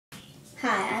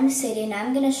Hi, I'm Sadie and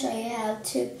I'm going to show you how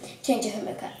to change your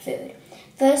hermit crab food.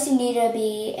 First, you need to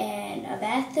be in a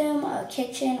bathroom or a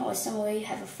kitchen or somewhere you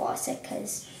have a faucet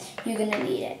because you're going to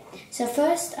need it. So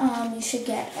first, you should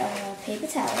get a paper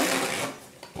towel.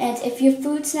 And if your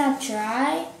food's not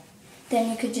dry,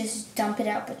 then you could just dump it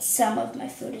out, but some of my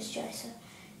food is dry, so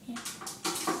yeah.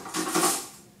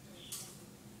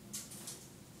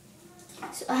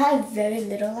 So I have very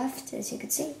little left, as you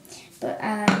can see, but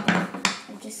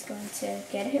I'm just going to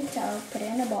get a paper towel, put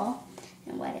it in a ball,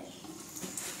 and wet it.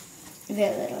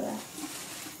 Very little though.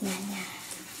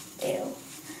 Ew.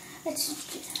 Okay.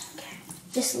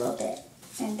 Just a little bit.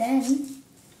 And then,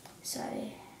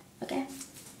 okay.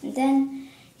 And then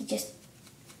you just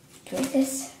go like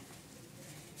this,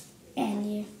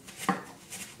 and you go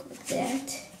like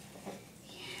that.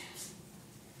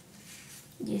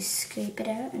 You scrape it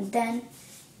out, and then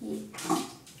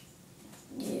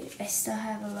I still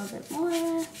have a little bit more.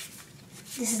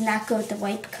 This is not good with the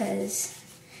wipe because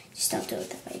just don't do it with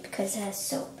the wipe because it has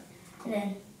soap. And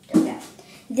then do that.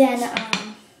 Then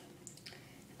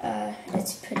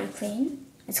it's pretty clean.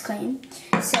 It's clean.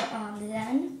 So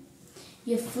then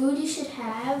your food you should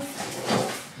have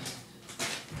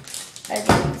are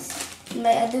these. In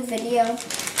my other video,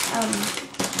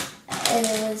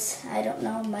 it was, I don't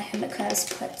know, my hermit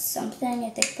crabs part something. I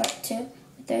think part 2 or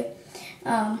 3.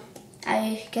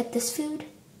 I get this food,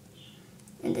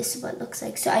 and this is what it looks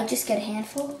like. So I just get a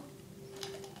handful.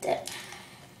 There.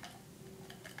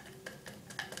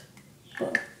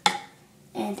 Cool.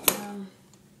 And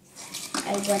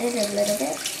I wet it a little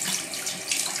bit,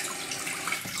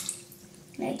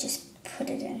 and I just put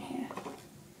it in here.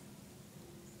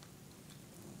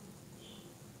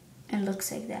 And it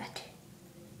looks like that.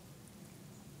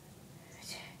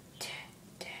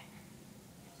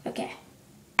 Okay.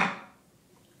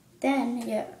 Then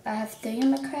I have 3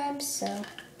 hermit crabs, so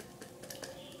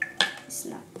it's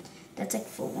not. That's like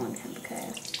for 1 hermit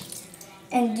crab.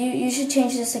 And you should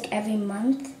change this like every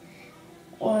month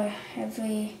or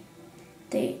every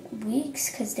 3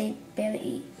 weeks because they barely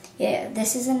eat. Yeah,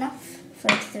 this is enough for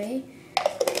like 3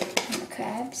 hermit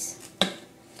crabs.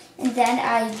 And then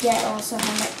I get also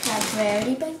hermit crab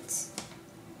rarity bites.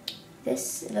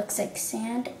 This looks like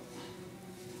sand.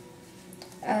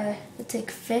 It's like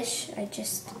fish. I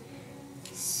just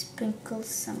sprinkle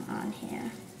some on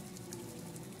here.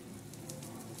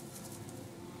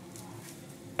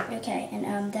 Okay,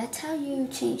 and that's how you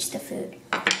change the food.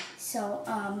 So,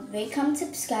 rate, comment,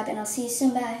 subscribe, and I'll see you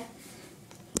soon. Bye.